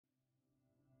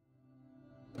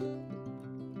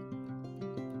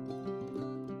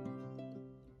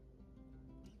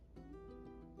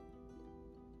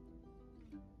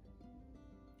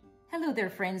Hello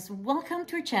there friends, welcome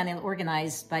to our channel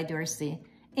organized by Darci.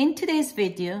 In today's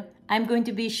video, I'm going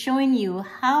to be showing you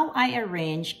how I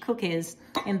arrange cookies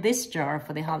in this jar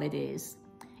for the holidays.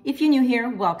 If you're new here,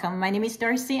 welcome. My name is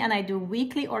Darci and I do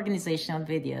weekly organizational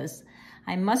videos.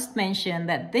 I must mention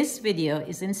that this video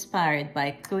is inspired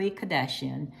by Khloe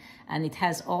Kardashian and it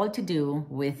has all to do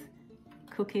with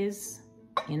cookies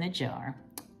in a jar.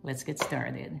 Let's get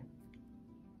started.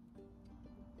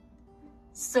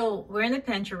 So we're in the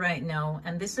pantry right now,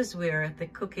 and this is where the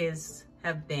cookies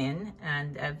have been,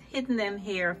 and I've hidden them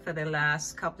here for the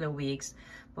last couple of weeks,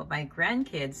 but my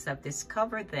grandkids have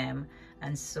discovered them,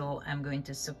 and so I'm going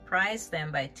to surprise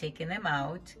them by taking them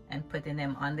out and putting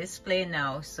them on display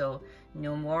now. So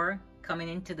no more coming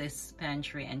into this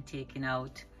pantry and taking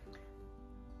out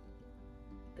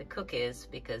the cookies,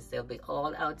 because they'll be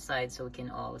all outside so we can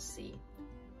all see.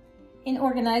 In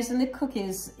organizing the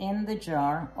cookies in the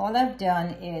jar, all I've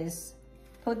done is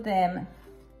put them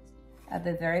at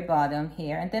the very bottom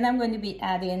here, and then I'm going to be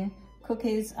adding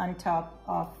cookies on top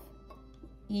of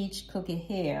each cookie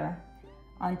here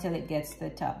until it gets to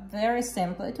the top. Very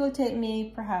simple. It will take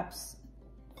me perhaps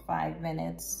 5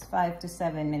 to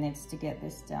 7 minutes to get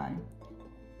this done.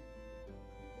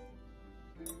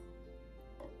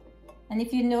 And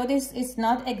if you notice, it's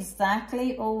not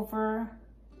exactly over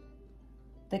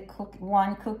the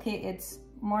one cookie, it's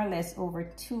more or less over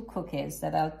 2 cookies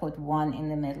that I'll put one in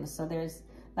the middle. So there's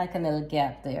like a little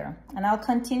gap there. And I'll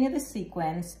continue the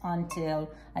sequence until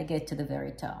I get to the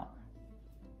very top.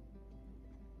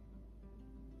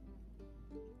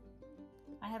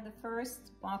 I have the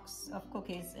first box of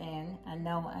cookies in, and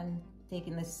now I'm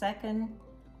taking the second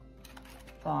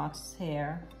box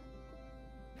here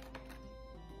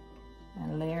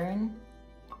and layering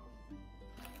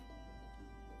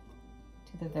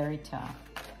to the very top.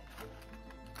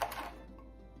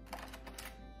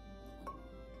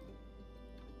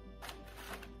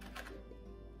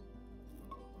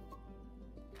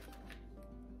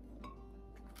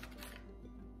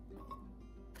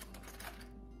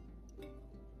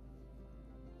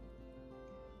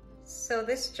 So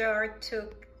this jar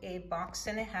took 1.5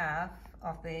 boxes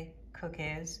of the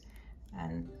cookies,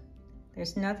 and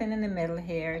there's nothing in the middle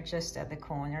here, just at the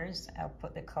corners. I'll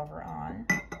put the cover on.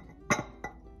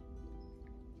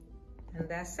 And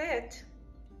that's it.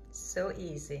 So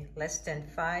easy, less than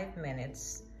 5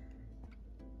 minutes.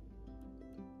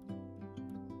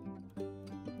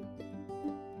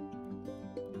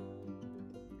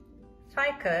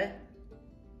 FIKA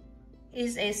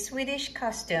is a Swedish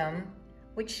custom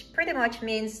which pretty much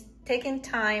means taking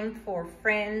time for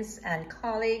friends and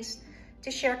colleagues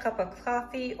to share a cup of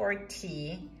coffee or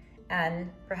tea and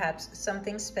perhaps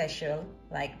something special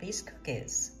like these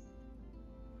cookies.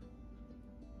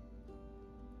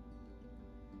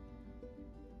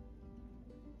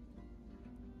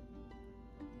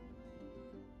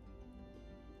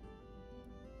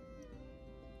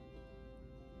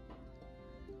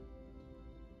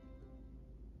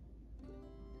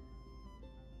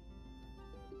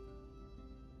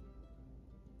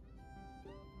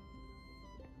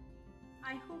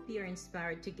 I hope you're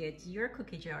inspired to get your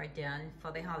cookie jar done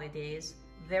for the holidays.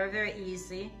 Very, very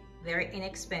easy, very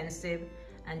inexpensive,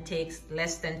 and takes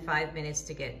less than 5 minutes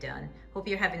to get done. Hope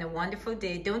you're having a wonderful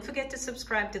day. Don't forget to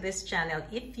subscribe to this channel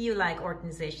if you like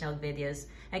organizational videos.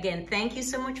 Again, thank you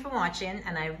so much for watching,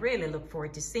 and I really look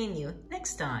forward to seeing you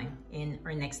next time in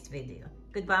our next video.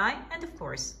 Goodbye, and of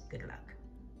course, good luck.